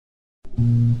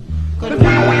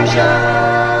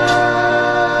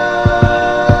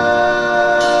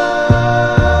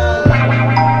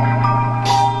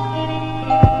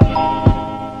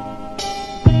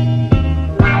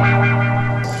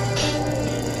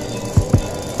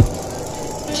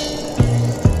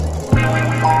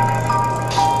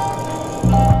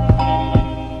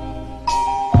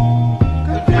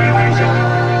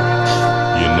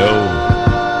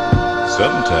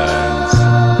Sometimes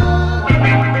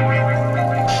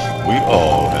we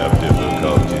all have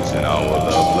difficulties in our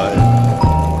love life.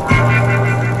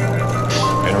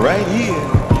 And right here,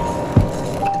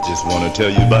 I just want to tell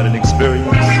you about an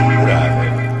experience that I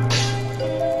had.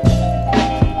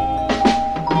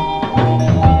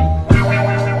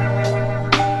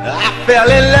 I fell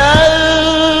in love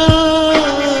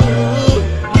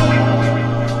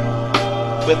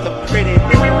with a pretty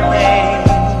little thing.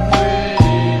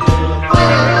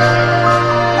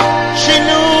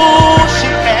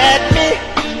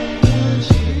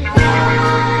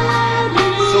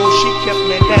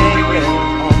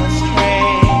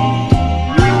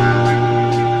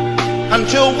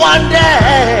 Until one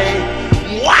day,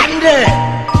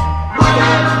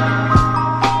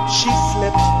 she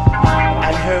slipped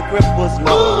and her grip was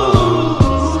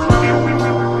lost,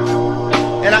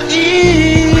 and I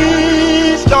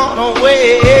eased on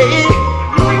away.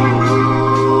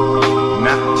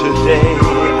 Not today,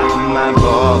 I'm my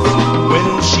boss. When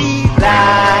she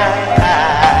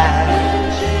lied,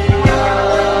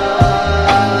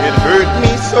 it hurt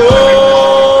me so.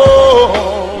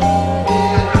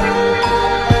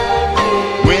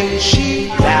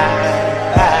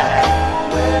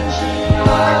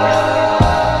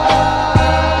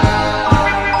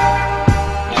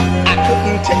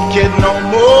 Take it no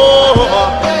more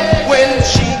when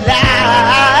she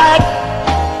lied.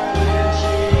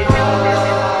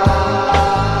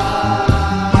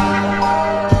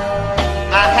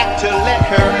 I had to let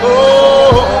her go,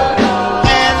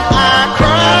 and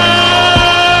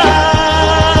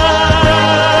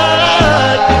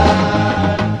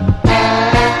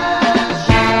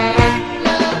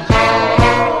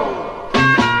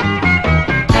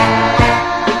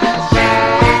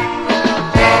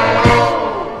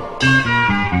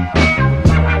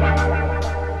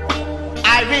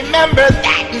I remember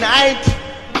that night.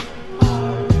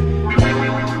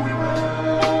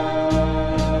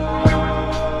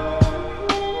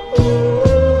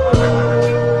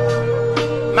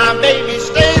 My baby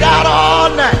stayed out all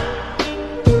night,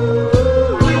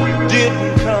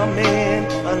 didn't come in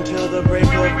until the break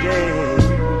of day.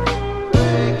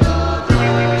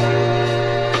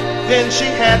 Then she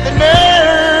had the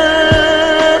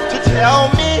nerve to tell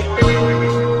me,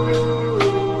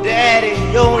 "Daddy,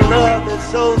 your love is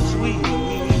so sweet."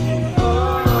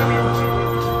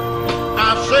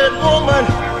 I said, "Woman,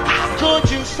 how could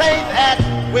you say that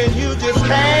when you just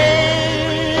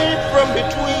came from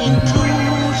between two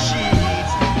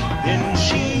sheets?" Then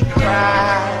she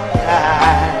cried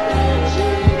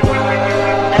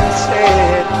and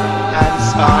said, "I'm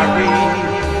sorry."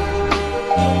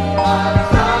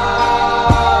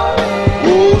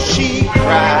 Oh, she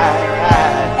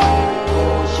cried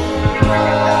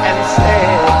and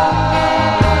said,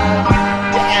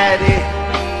 "Daddy,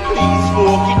 please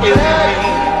forgive me."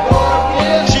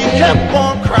 She kept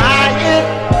on crying,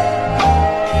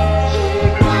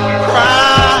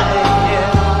 crying,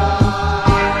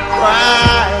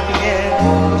 crying.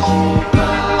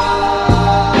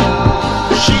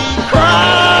 She cried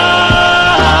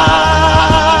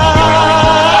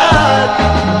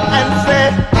and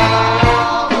said,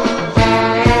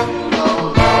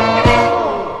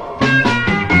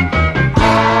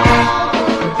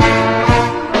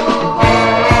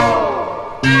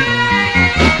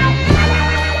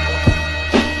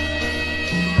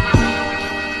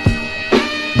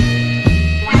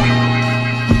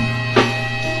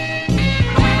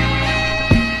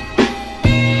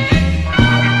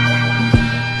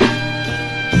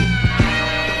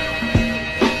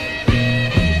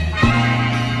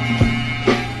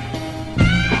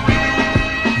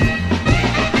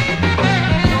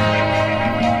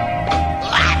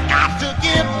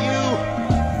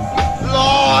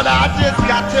 I just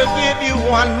got to give you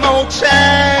one more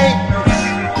chance.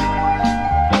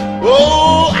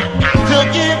 Oh, I got to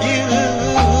give you.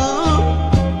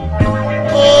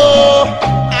 Oh,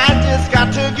 I just got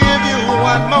to give you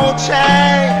one more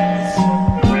chance.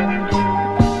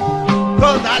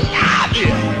 'Cause I love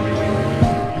you.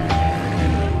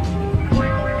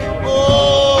 Oh,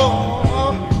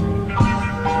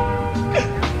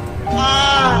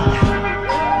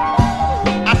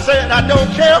 I said I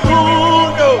don't care who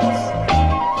knows.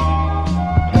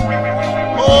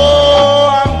 Oh,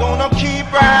 I'm gonna keep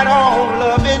right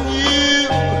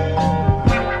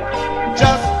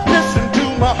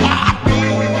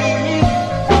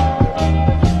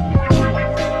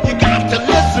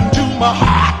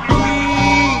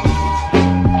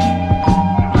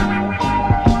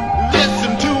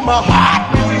my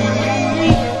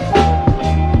heartbeat.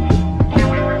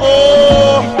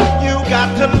 Oh, you got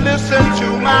to listen to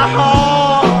my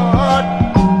heart.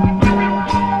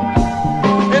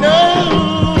 And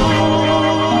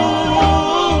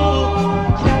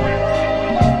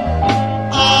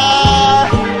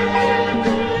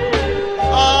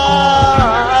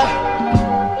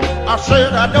I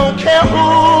said I don't care who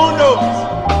knows.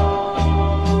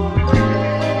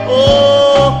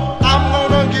 Oh, I'm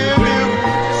gonna give you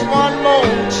just one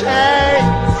more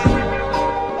chance,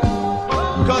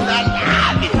 'cause I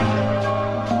love you.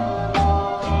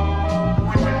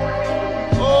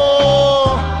 Oh,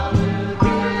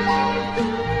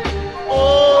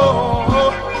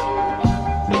 oh,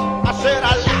 I said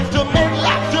I like to make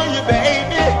love to you,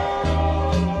 baby.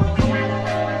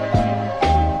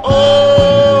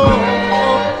 Oh,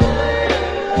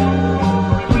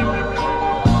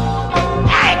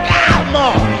 I got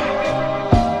more.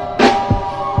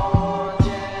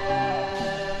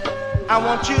 I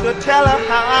want you to tell her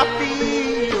how I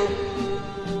feel.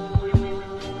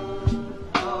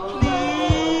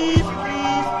 Please,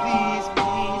 please, please,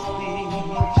 please,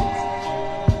 please.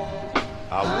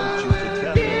 I want you to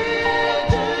tell her.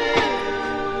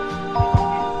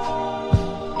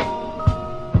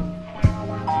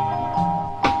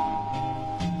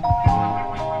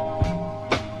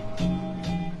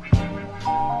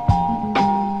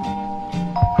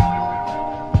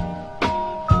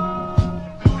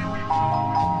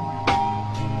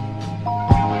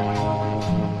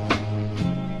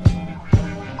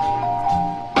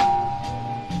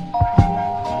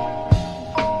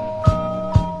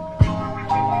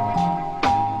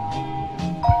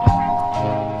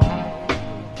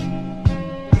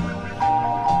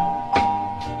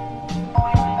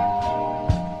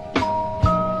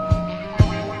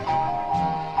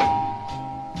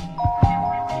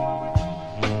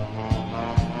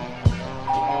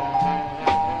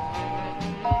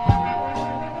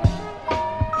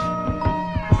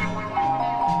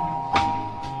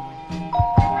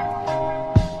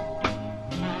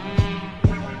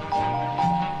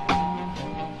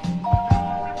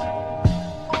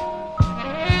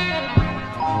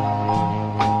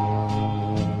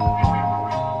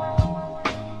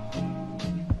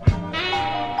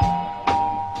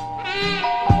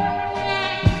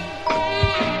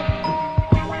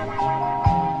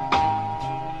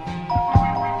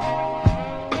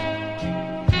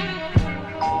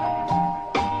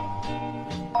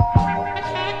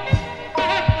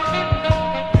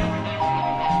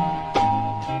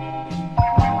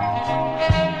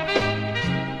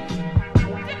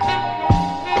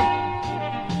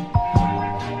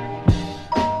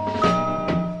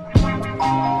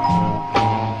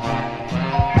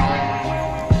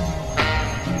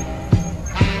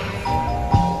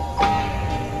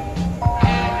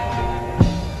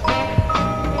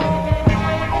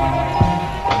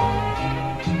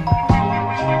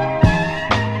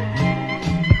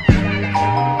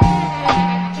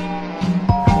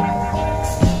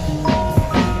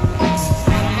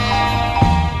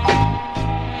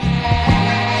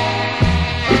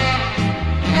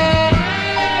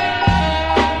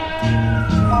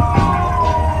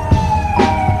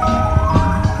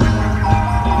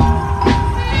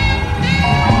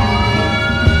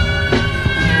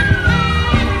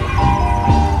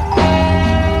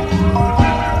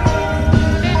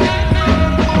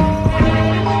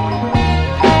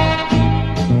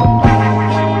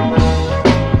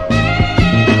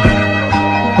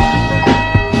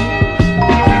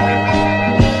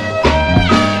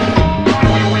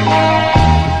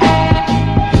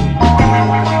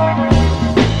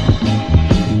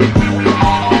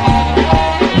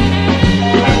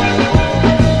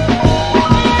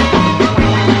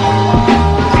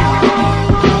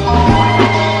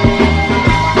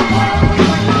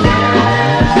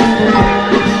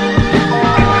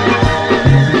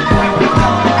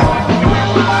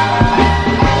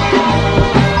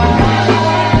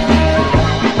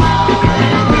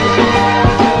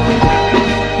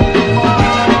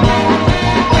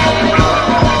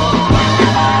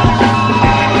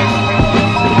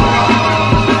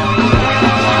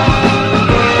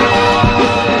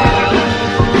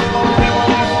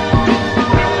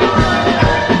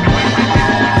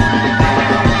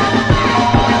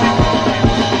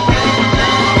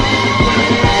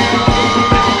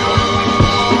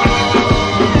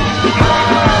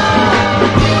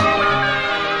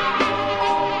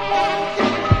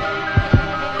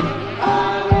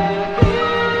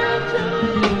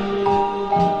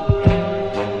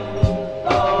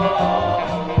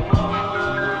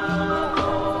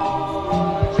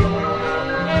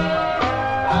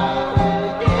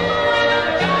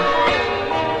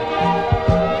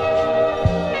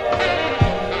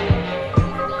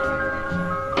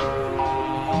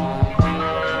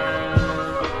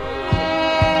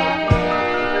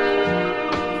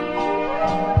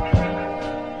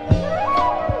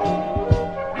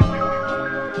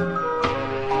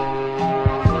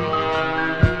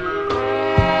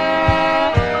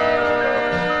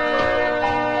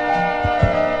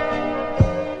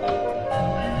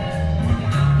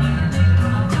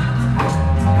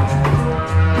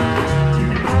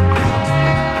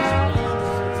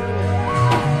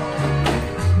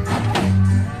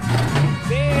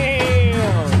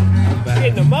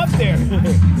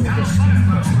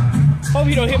 hope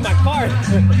you don't hit my car.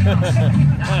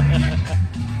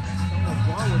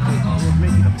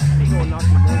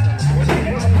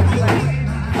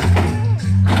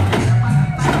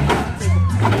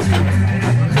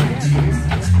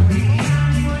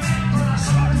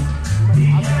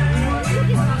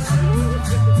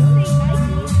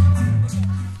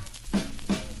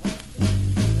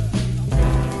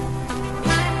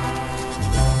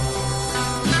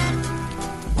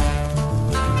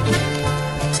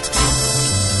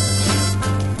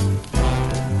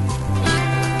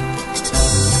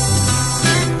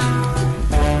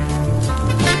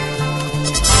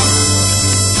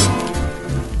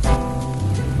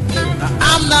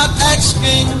 I'm not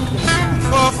asking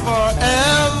for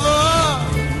forever.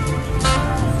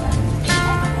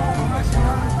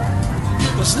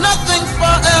 There's nothing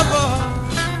forever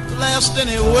lasts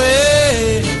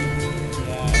anyway.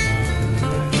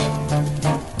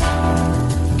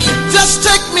 Just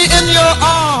take me in your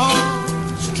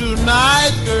arms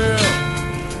tonight, girl,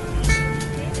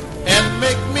 and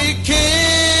make me king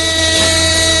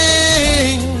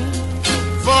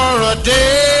for a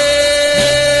day.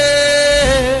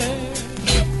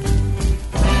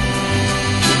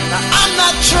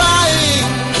 Trying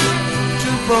to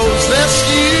possess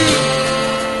you,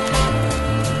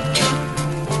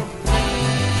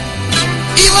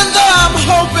 even though I'm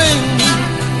hoping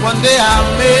one day I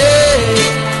may.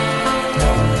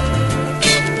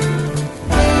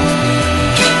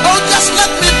 Oh, just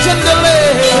let me tenderly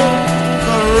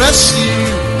caress you.